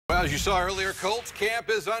Well, as you saw earlier, Colts camp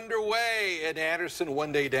is underway in Anderson.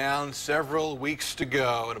 One day down, several weeks to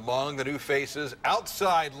go. And among the new faces,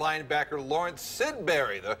 outside linebacker Lawrence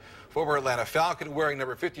Sidbury, the former Atlanta Falcon, wearing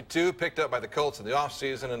number 52, picked up by the Colts in the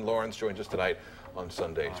offseason. And Lawrence joins us tonight on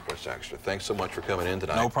Sunday Sports Extra. Thanks so much for coming in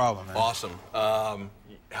tonight. No problem, man. Awesome.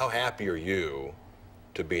 How happy are you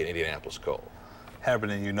to be an Indianapolis Colt? Happier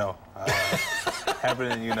than you know. Happier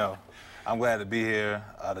than you know. I'm glad to be here.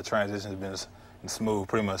 The transition has been smooth,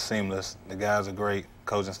 pretty much seamless. The guys are great,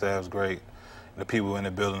 coaching staff's great, the people in the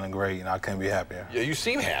building are great, and I couldn't be happier. Yeah, you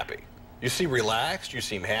seem happy. You seem relaxed. You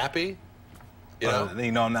seem happy. You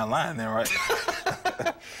know I'm not lying then, right?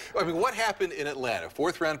 I mean, what happened in Atlanta?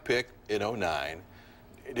 Fourth-round pick in '09.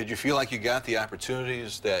 Did you feel like you got the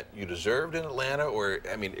opportunities that you deserved in Atlanta? Or,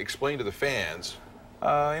 I mean, explain to the fans,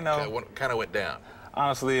 what kind of went down?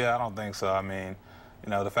 Honestly, I don't think so. I mean,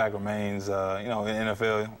 the fact remains, in the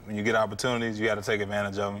NFL, when you get opportunities, you got to take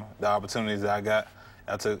advantage of them. The opportunities that I got,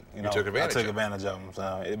 I took advantage of them.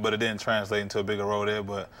 So, but it didn't translate into a bigger role there.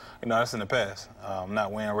 But, that's in the past. I'm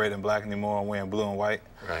not wearing red and black anymore. I'm wearing blue and white.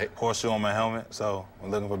 Right. Horseshoe on my helmet. So we're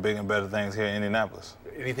looking for bigger and better things here in Indianapolis.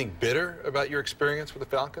 Anything bitter about your experience with the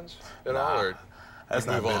Falcons at all? Or that's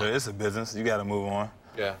not bitter. It's a business. You got to move on.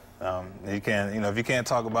 Yeah. You can't, if you can't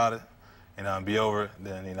talk about it, and be over it,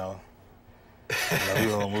 then, we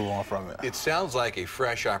will move on from it. It sounds like a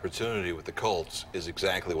fresh opportunity with the Colts is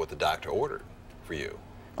exactly what the doctor ordered for you.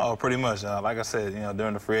 Oh, pretty much. Like I said,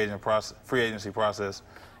 during the free agency process,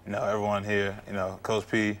 everyone here, Coach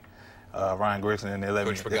P, Ryan Grigson, and they let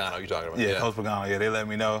Coach Pagano, you're talking about? Yeah, Coach Pagano. Yeah, they let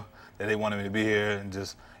me know that they wanted me to be here and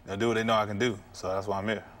just do what they know I can do. So that's why I'm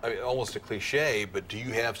here. I mean, almost a cliche, but do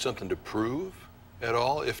you have something to prove at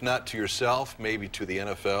all? If not to yourself, maybe to the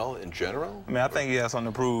NFL in general? I mean, I think you have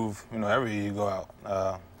something to prove, every year you go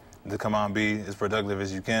out, to come out and be as productive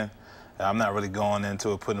as you can. I'm not really going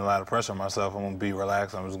into it putting a lot of pressure on myself. I'm going to be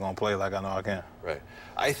relaxed. I'm just going to play like I know I can. Right.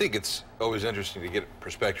 I think it's always interesting to get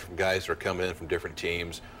perspective from guys that are coming in from different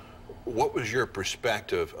teams. What was your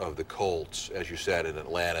perspective of the Colts as you sat in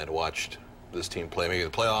Atlanta and watched this team play, maybe the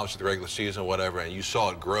playoffs, the regular season, whatever, and you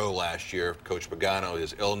saw it grow last year, Coach Pagano,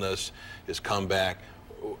 his illness, his comeback.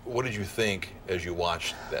 What did you think as you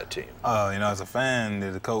watched that team? As a fan,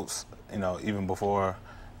 the Colts, even before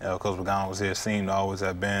Coach Pagano was here, seemed to always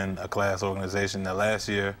have been a class organization. That last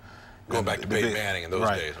year, going back to Peyton Manning in those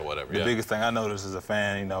days or whatever. The biggest thing I noticed as a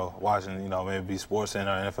fan, watching, maybe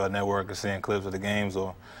SportsCenter or NFL Network and seeing clips of the games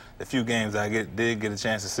or the few games that I did get a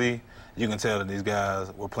chance to see, you can tell that these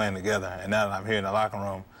guys were playing together. And now that I'm here in the locker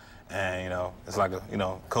room, and it's like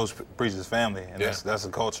Coach preaches family, and that's the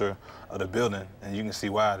culture of the building. And you can see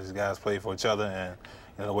why these guys play for each other, and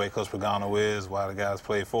the way Coach Pagano is, why the guys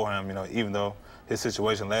play for him. Even though his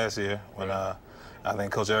situation last year, when I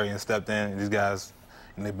think Coach Arians stepped in, and these guys,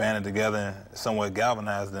 they banded together and somewhat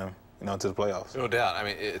galvanized them, to the playoffs. No doubt. I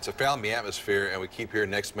mean, it's a family atmosphere, and we keep hearing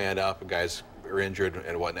next man up, and guys are injured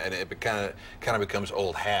and whatnot, and it kind of becomes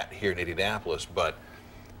old hat here in Indianapolis. But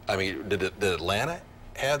I mean, did Atlanta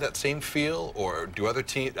have that same feel, or do other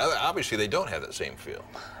teams? Obviously, they don't have that same feel.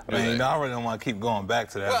 I mean, I really don't want to keep going back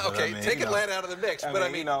to that. Well, okay, take Atlanta out of the mix. But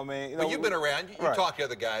but you've been around. You talk to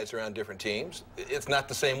other guys around different teams. It's not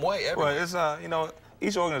the same way everywhere. Well, it's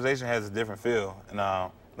each organization has a different feel, and I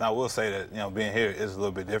will say that being here is a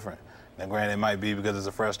little bit different. Now, granted, it might be because it's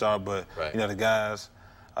a fresh start, but the guys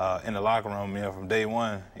in the locker room, from day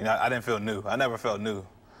one, I didn't feel new. I never felt new,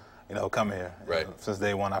 coming here. Right. Since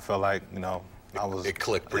day one, I felt like, I was. It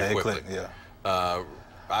clicked pretty quickly. It clicked, yeah.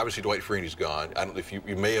 Obviously, Dwight Freeney's gone. I don't know if you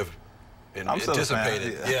may have anticipated. I'm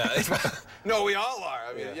still a fan, No, we all are.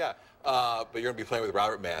 I mean, but you're going to be playing with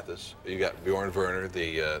Robert Mathis. You got Bjorn Werner,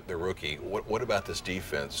 the rookie. What about this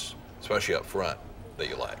defense, especially up front, that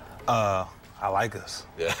you like? I like us.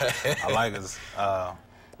 Yeah. I like us.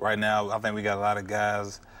 Right now, I think we got a lot of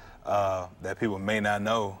guys that people may not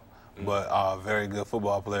know, but are very good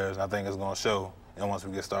football players. And I think it's going to show once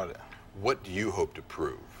we get started. What do you hope to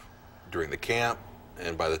prove during the camp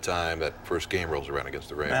and by the time that first game rolls around against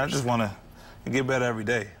the Rams? Man, I just want to get better every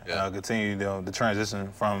day. Continue the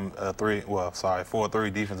transition from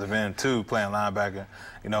 4-3 defensive end to playing linebacker.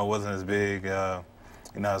 It wasn't as big.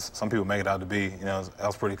 Some people make it out to be. I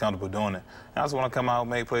was pretty comfortable doing it. And I just want to come out,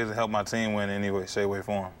 make plays, and help my team win in any way, shape, way,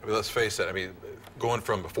 form. I mean, let's face it. I mean, going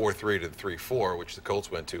from the 4-3 to the 3-4, which the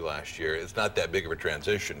Colts went to last year, it's not that big of a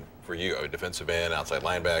transition for you. I mean, defensive end, outside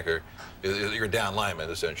linebacker, you're down lineman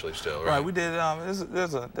essentially still, right? Right. We did.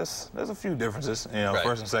 There's a few differences.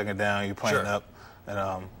 First and second down, you're playing up,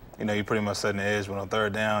 and you're pretty much setting the edge. But on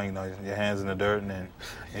third down, your hands in the dirt, and then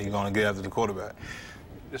you're going to get after the quarterback.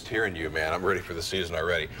 Just hearing you, man, I'm ready for the season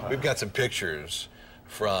already. We've got some pictures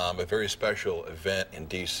from a very special event in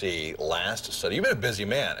D.C. last Sunday. You've been a busy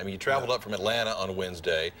man. I mean, you traveled up from Atlanta on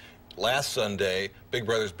Wednesday. Last Sunday, Big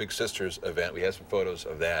Brothers Big Sisters event. We had some photos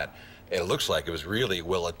of that. And it looks like it was really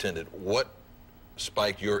well attended. What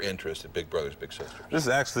spiked your interest in Big Brothers Big Sisters? This is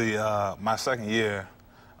actually my second year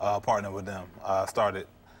partnering with them. I started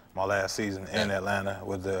my last season in Atlanta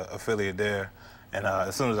with the affiliate there. And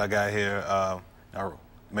as soon as I got here, I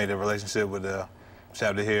made a relationship with the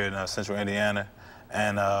chapter here in Central Indiana.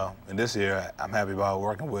 And this year, I'm happy about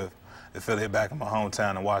working with the affiliate back in my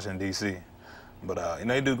hometown in Washington, D.C. But, you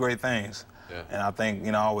know, they do great things. Yeah. And I think,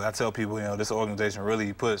 you know, I tell people, you know, this organization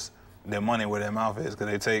really puts their money where their mouth is, because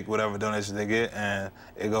they take whatever donations they get and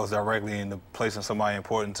it goes directly into placing somebody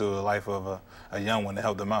important to the life of a young one to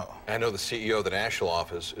help them out. I know the CEO of the national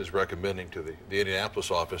office is recommending to the Indianapolis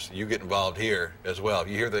office you get involved here as well. If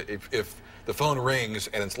you hear if the phone rings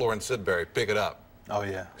and it's Lawrence Sidbury, pick it up. Oh,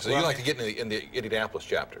 yeah. So you like to get in the Indianapolis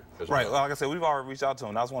chapter as well. Right. Well, like I said, we've already reached out to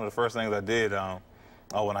him. That was one of the first things I did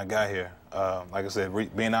when I got here. Like I said,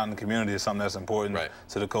 being out in the community is something that's important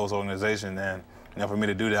to the Colts organization. And you know, for me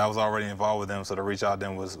to do that, I was already involved with them, so to reach out to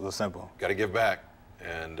them was simple. Got to give back,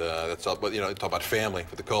 and that's all. But you know, talk about family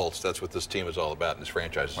with the Colts. That's what this team is all about, and this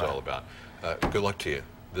franchise is all about. Good luck to you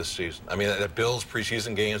this season. I mean, that Bills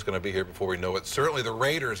preseason game is going to be here before we know it. Certainly, the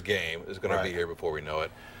Raiders game is going to be here before we know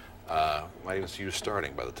it. Might even see you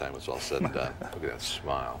starting by the time it's all said and done. Look at that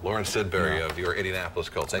smile. Lawrence Sidbury of your Indianapolis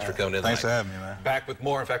Colts. Thanks for coming in. Thanks for having me, man. Back with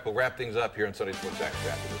more. In fact, we'll wrap things up here on Sunday Sports Action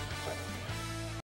after this.